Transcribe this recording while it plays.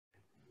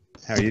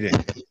How are you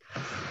doing?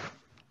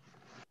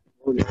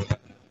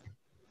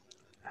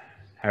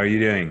 How are you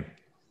doing?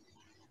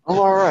 I'm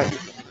all right.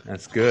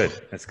 That's good.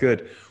 That's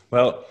good.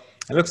 Well,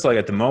 it looks like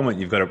at the moment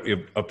you've got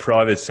a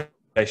private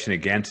session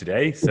again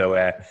today.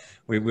 So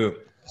we, we,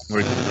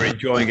 we're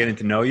enjoying getting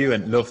to know you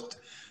and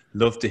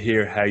love to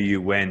hear how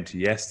you went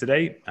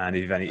yesterday and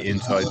if you have any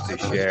insights to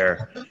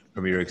share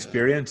from your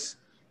experience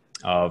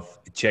of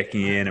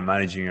checking in and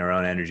managing your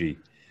own energy.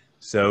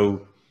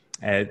 So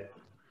uh,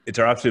 it's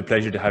our absolute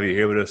pleasure to have you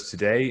here with us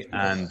today.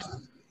 And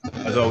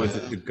as always,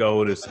 the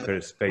goal is to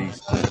create a space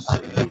to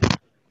support you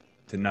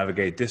to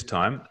navigate this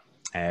time,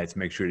 to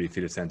make sure that you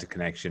feel a sense of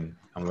connection.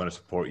 And we want to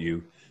support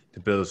you to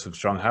build some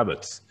strong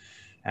habits.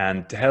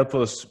 And to help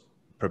us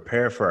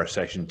prepare for our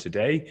session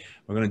today,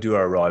 we're going to do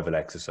our arrival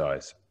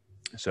exercise.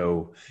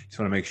 So just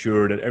want to make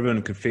sure that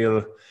everyone can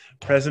feel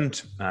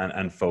present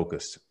and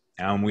focused.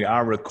 And we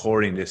are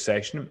recording this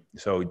session.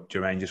 So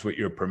Jermaine, just with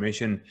your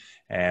permission,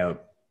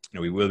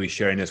 we will be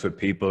sharing this with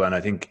people. And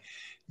I think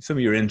some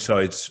of your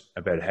insights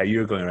about how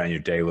you're going around your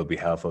day will be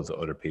helpful to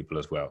other people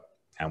as well.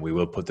 And we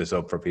will put this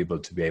up for people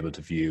to be able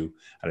to view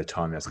at a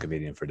time that's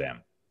convenient for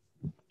them.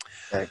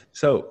 Okay.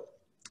 So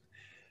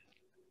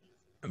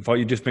if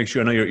you just make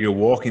sure I know you're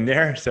walking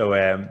there. So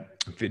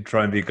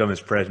try and become as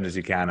present as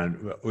you can.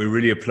 And we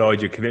really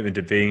applaud your commitment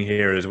to being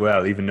here as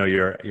well, even though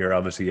you're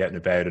obviously out and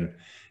about. And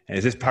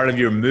is this part of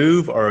your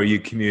move or are you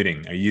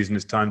commuting? Are you using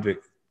this time to?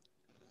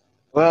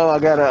 Well,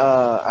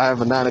 I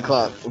have a 9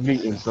 o'clock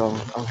meeting, so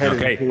I'm headed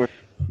Okay. to where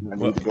I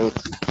need to go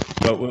to.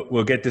 Well,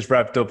 we'll get this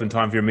wrapped up in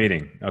time for your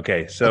meeting.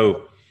 Okay.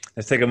 So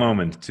let's take a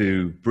moment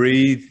to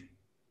breathe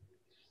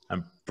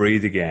and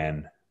breathe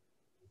again.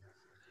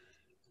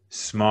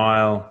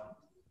 Smile,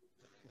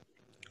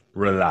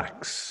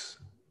 relax,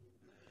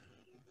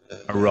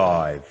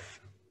 arrive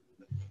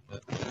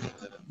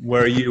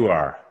where you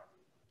are.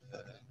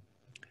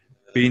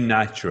 Be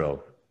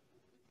natural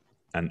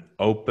and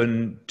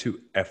open to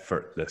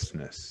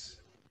effortlessness,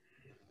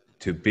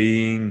 to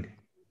being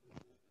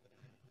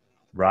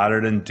rather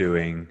than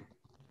doing.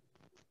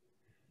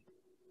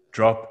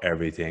 Drop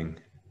everything,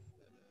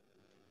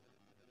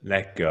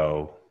 let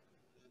go,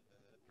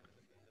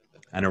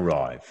 and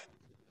arrive.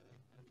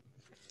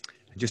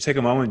 And just take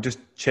a moment, just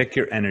check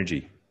your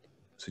energy.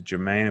 So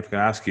Jermaine, if I can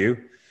ask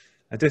you,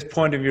 at this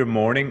point of your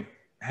morning,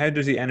 how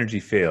does the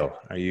energy feel?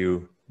 Are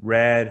you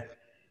red,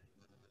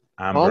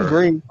 amber, I'm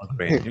green. or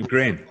green? You're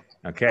green.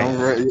 Okay. I'm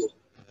ready.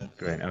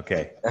 Green.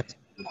 Okay.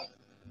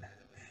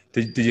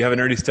 Did you have an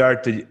early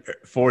start? Did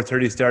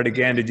 4:30 start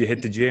again? Did you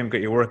hit the gym,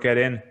 get your workout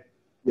in?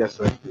 Yes,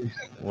 sir.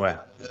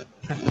 Well,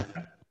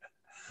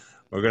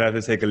 we're gonna have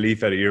to take a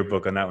leaf out of your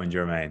book on that one,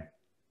 Jermaine.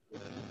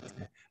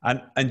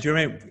 And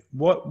Jermaine,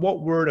 what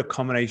word, a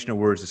combination of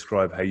words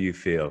describe how you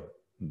feel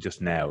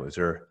just now? Is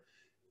there,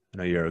 I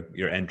know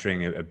you're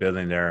entering a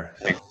building there.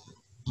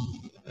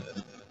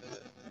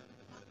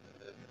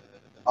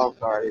 I'm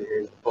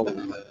sorry.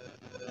 Oh.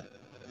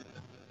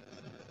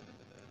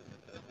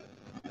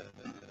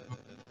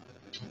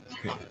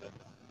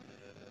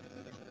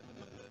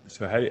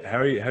 So how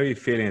are you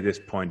feeling at this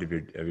point of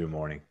your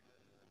morning?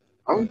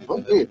 I'm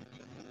good.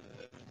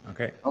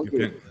 Okay, I'm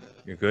good.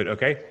 You're good.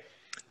 Okay,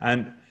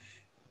 and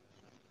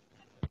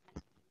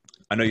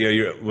I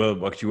know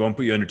well, actually, won't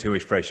put you under too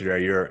much pressure there.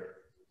 You're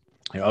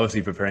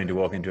obviously preparing to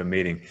walk into a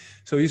meeting,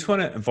 so I just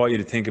want to invite you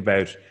to think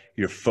about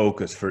your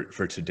focus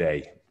for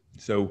today.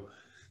 So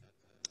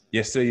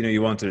yesterday,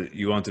 you wanted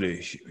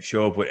to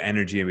show up with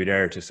energy and be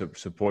there to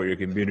support your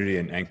community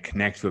and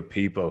connect with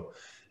people.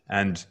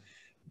 And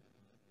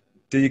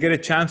did you get a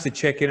chance to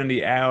check in on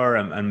the hour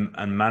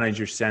and manage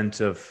your sense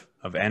of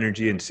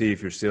energy and see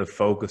if you're still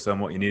focused on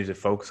what you needed to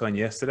focus on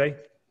yesterday?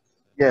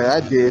 Yeah, I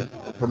did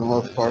for the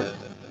most part.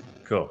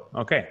 Cool.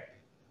 Okay.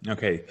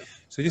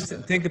 So just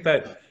think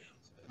about,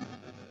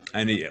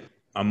 and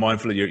I'm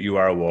mindful that you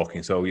are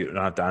walking, so you don't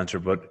have to answer,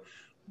 but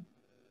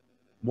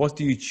what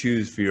do you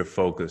choose for your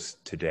focus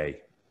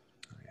today?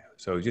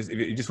 So if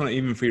you just want to,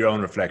 even for your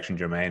own reflection,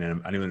 Jermaine,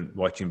 and anyone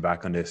watching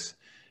back on this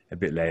a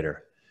bit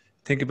later,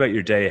 think about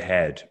your day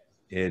ahead.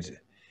 It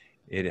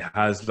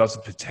has lots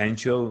of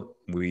potential.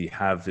 We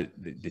have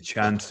the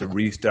chance to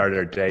restart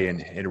our day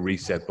and hit a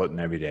reset button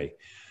every day.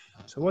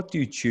 So what do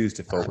you choose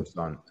to focus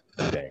on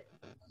today?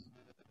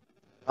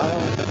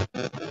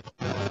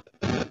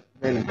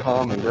 Remaining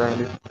calm and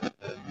grounded.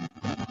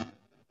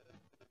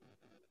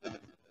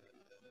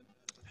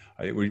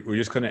 We're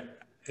just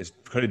it's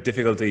kind of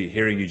difficulty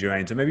hearing you,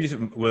 Joanne. So maybe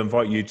we'll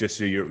invite you just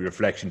to your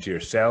reflection to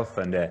yourself,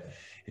 and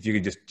if you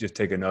could just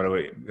take another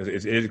way,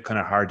 because it is kind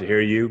of hard to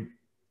hear you.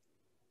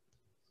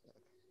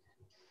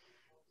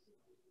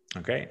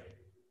 Okay.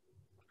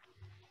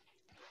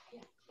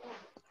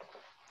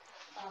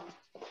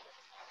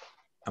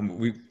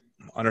 And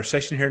on our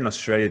session here in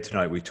Australia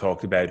tonight, we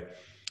talked about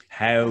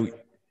how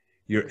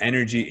your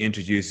energy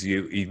introduces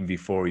you even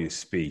before you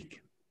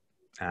speak,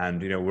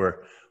 and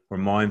we're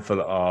mindful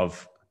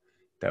of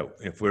that.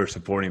 If we're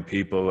supporting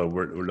people or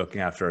we're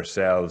looking after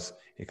ourselves,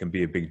 it can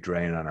be a big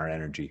drain on our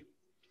energy.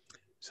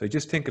 So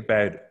just think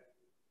about,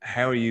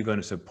 how are you going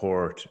to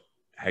support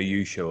how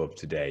you show up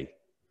today,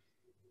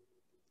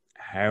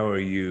 how are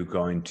you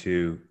going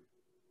to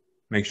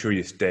make sure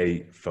you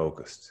stay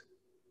focused?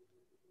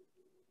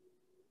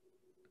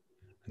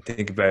 And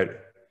think about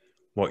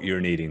what you're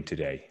needing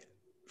today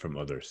from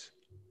others.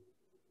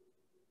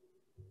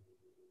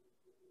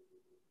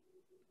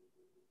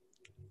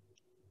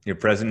 You're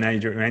present now,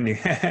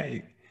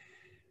 Jermaine?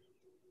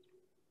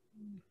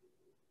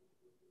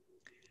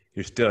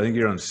 You're still, I think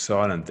you're on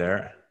silent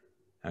there.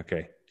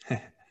 Okay.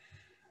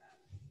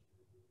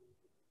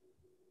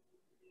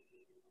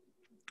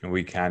 And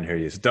we can hear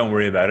you, so don't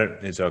worry about it.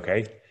 It's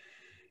okay.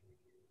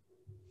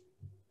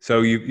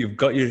 So you've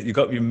got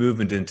your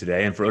movement in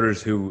today, and for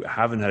others who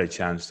haven't had a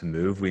chance to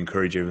move, we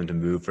encourage everyone to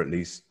move for at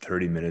least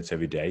 30 minutes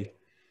every day.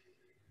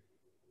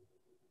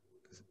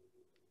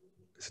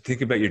 So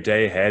think about your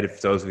day ahead. If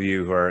those of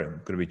you who are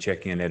going to be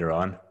checking in later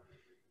on,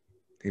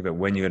 think about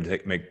when you're going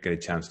to get a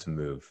chance to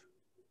move.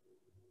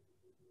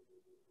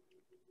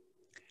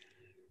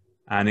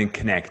 And in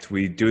Connect,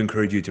 we do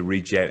encourage you to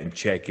reach out and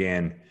check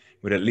in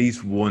with at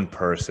least one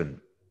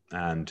person.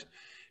 And,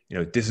 you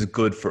know, this is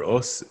good for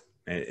us.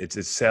 It's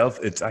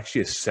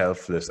actually a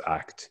selfless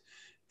act,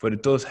 but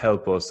it does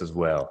help us as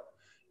well.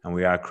 And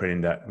we are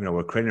creating that, you know,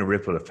 we're creating a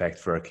ripple effect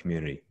for our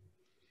community.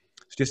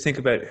 So just think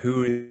about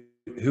who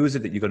is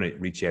it that you're going to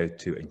reach out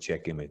to and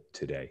check in with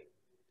today?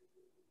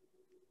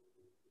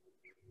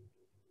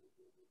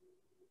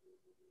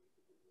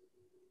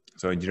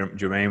 So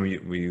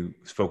Jermaine, we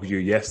spoke with you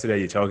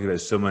yesterday. You talked about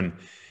someone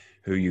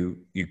who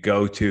you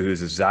go to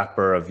who's a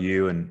zapper of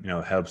you and, you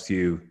know, helps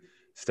you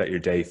start your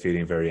day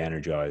feeling very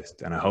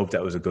energized. And I hope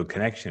that was a good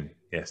connection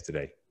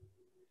yesterday.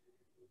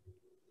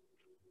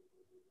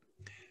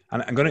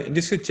 And I'm going to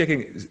just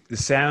checking the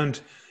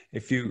sound.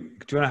 Do you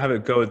want to have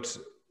it go? It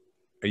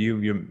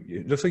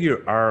looks like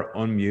you are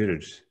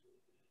unmuted,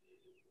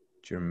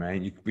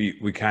 Jermaine.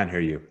 We can't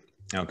hear you.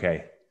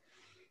 Okay.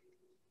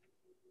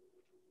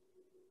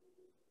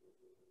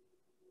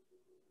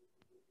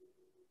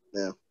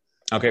 Yeah.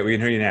 Okay, we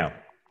can hear you now.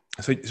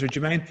 So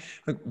Jermaine,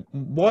 like,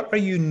 what are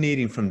you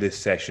needing from this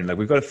session? Like,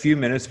 we've got a few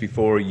minutes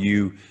before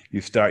you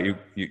start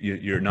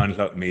your 9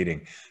 o'clock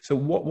meeting. So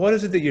what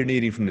is it that you're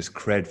needing from this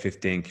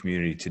Cred.15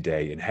 community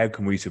today, and how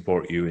can we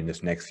support you in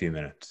this next few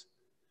minutes?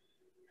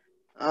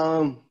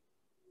 That's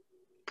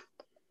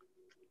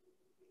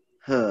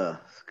a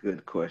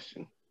good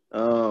question.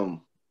 I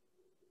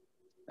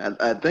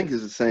think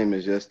it's the same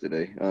as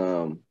yesterday.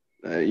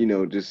 You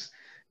know, just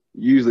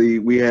usually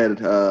we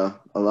had a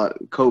lot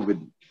of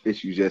COVID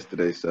issues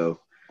yesterday, so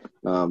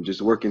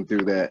just working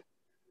through that.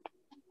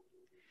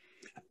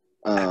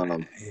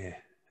 Yeah,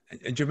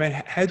 and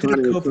Jermaine, how did it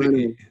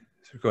COVID?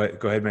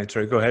 Go ahead, man.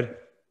 Sorry, go ahead.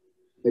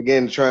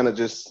 Again, trying to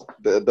just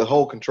the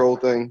whole control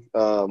thing.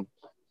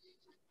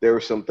 There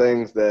were some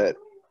things that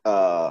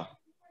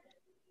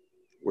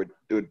were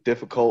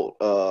difficult.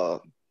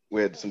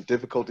 We had some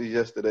difficulties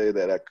yesterday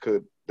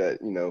that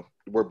you know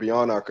were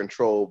beyond our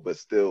control, but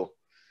still,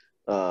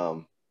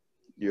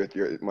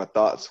 my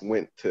thoughts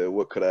went to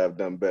what could I have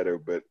done better,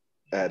 but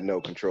I had no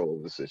control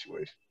of the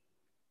situation.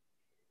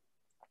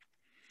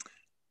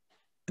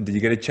 Did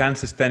you get a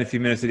chance to spend a few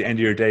minutes at the end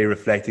of your day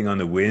reflecting on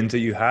the wins that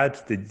you had?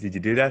 Did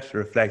you do that?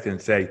 Reflect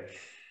and say,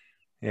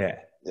 yeah.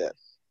 Yes.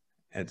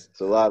 It's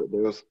a lot.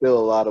 There was still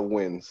a lot of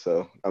wins.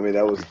 So, I mean,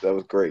 that was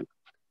great.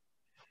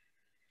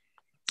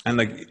 And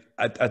like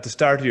at the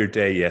start of your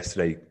day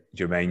yesterday,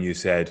 Jermaine, you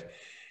said,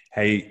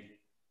 hey,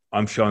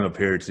 I'm showing up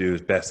here to do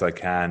as best I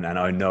can. And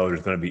I know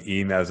there's going to be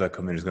emails that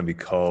come in, there's going to be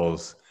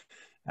calls.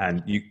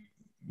 And you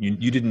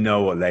didn't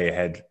know what lay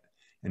ahead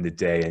in the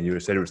day. And you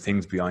said there were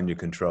things beyond your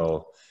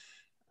control.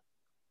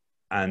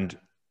 And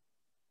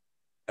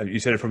you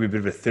said it's probably a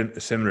bit of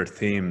a similar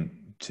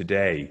theme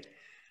today.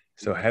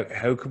 So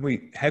how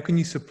can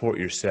you support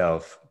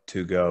yourself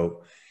to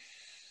go,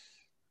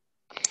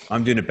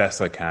 I'm doing the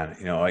best I can.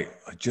 You know, I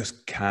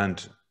just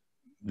can't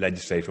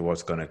legislate for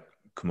what's going to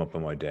come up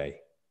in my day.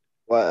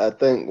 Well, I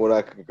think what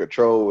I could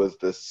control was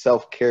the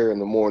self-care in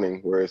the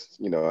morning, where it's,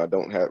 you know, I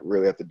don't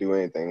really have to do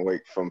anything.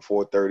 Wait from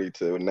 4:30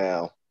 to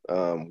now,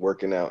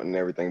 working out and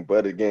everything.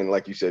 But again,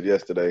 like you said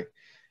yesterday,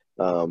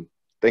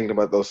 thinking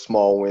about those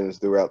small wins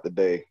throughout the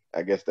day.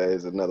 I guess that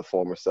is another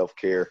form of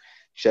self-care,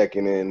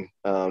 checking in,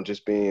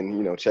 just being,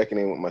 you know, checking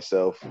in with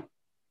myself,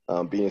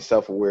 being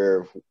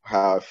self-aware of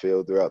how I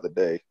feel throughout the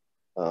day,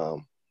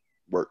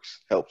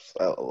 helps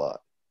out a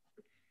lot.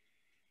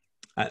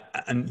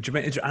 And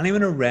Jermaine, is there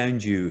anyone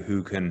around you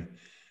who can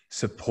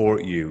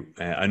support you?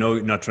 I know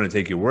you're not trying to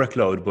take your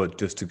workload, but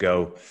just to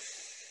go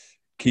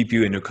keep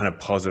you in a kind of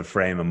positive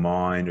frame of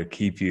mind, or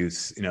keep you,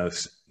 you know,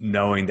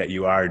 knowing that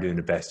you are doing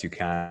the best you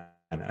can.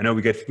 I know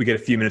we get a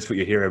few minutes with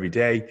you here every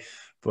day,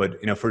 but,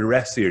 you know, for the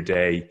rest of your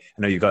day,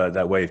 I know you got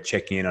that way of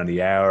checking in on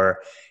the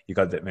hour. You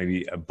got that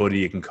maybe a buddy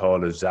you can call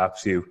that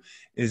zaps you.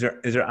 Is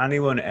there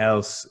anyone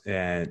else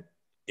in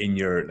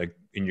your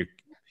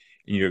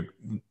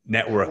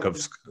network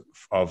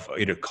of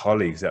either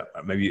colleagues that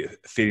are maybe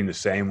feeling the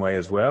same way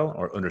as well,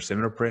 or under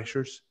similar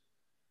pressures?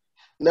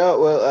 No,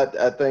 well,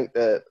 I think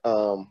that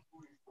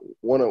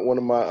one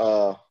of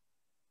my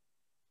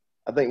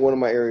I think one of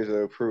my areas of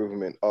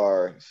improvement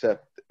are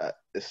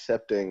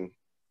accepting,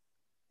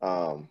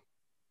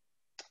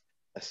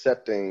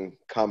 accepting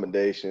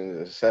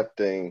commendations,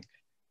 accepting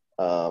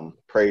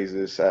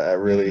praises. I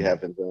really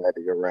have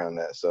anxiety around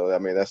that. So, I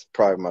mean, that's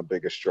probably my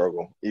biggest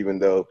struggle. Even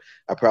though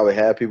I probably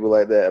have people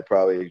like that, I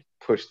probably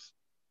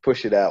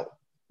push it out.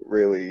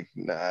 Really,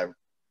 I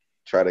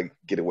try to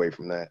get away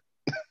from that.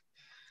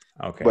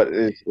 Okay. But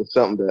it's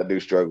something that I do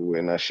struggle with,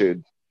 and I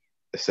should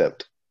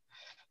accept.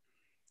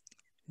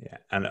 Yeah,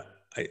 and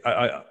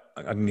I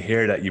can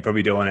hear that you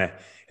probably don't want to.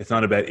 It's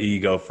not about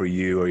ego for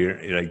you, or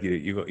you're like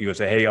you go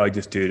say, hey, I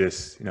just do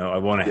this. You know, I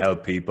want to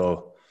help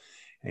people.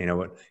 And you know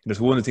what?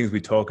 Just one of the things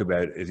we talk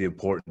about is the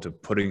importance of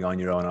putting on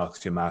your own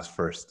oxygen mask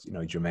first. You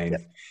know,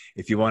 Jermaine,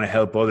 if you want to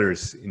help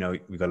others, you know,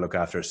 we got to look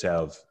after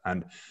ourselves.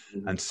 And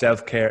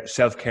self-care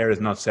is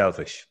not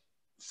selfish.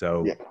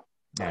 So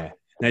yeah.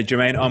 Now,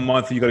 Jermaine, I'm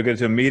mindful you got to go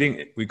to a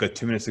meeting. We've got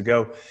 2 minutes to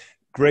go.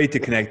 Great to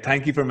connect.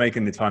 Thank you for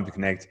making the time to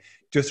connect.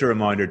 Just a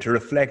reminder to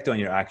reflect on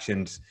your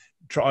actions.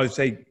 I would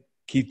say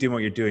keep doing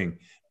what you're doing.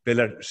 Build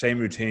that same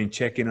routine.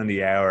 Check in on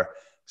the hour.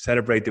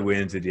 Celebrate the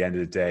wins at the end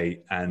of the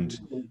day. And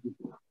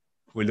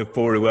we look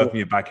forward to welcoming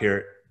you back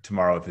here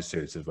tomorrow if it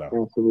suits as well.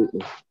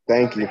 Absolutely.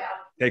 Thank you.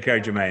 Take care,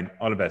 Jermaine.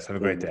 All the best. Have a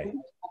great day.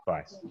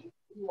 Bye.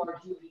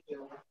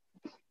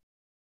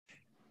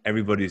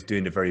 Everybody's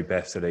doing the very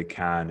best that they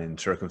can in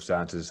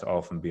circumstances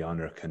often beyond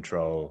their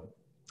control.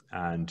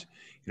 And,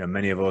 you know,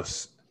 many of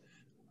us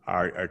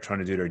are trying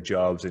to do their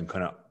jobs in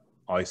kind of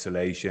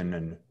isolation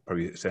and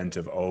probably a sense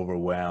of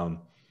overwhelm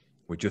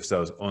with just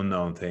those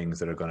unknown things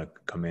that are going to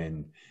come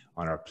in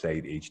on our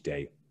plate each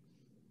day.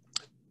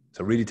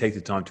 So really take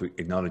the time to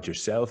acknowledge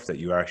yourself that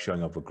you are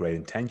showing up with great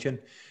intention.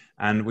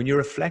 And when you're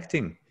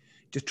reflecting,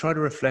 just try to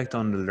reflect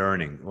on the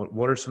learning.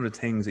 What are some of the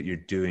things that you're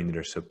doing that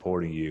are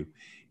supporting you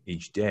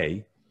each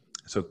day?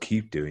 So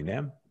keep doing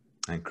them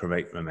and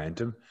create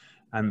momentum.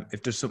 And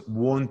if there's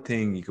one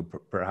thing you could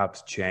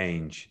perhaps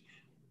change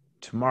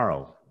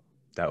tomorrow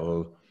that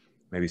will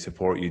maybe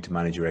support you to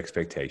manage your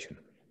expectation.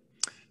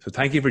 So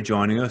thank you for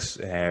joining us.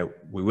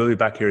 We will be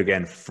back here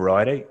again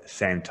Friday,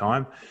 same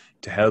time,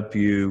 to help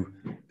you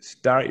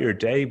start your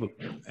day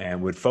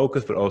with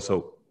focus, but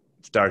also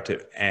start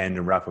to end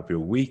and wrap up your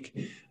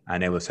week.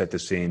 And then we'll set the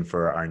scene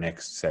for our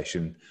next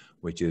session,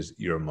 which is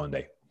your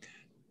Monday.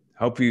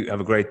 Hope you have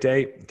a great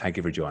day. Thank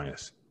you for joining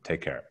us.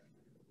 Take care.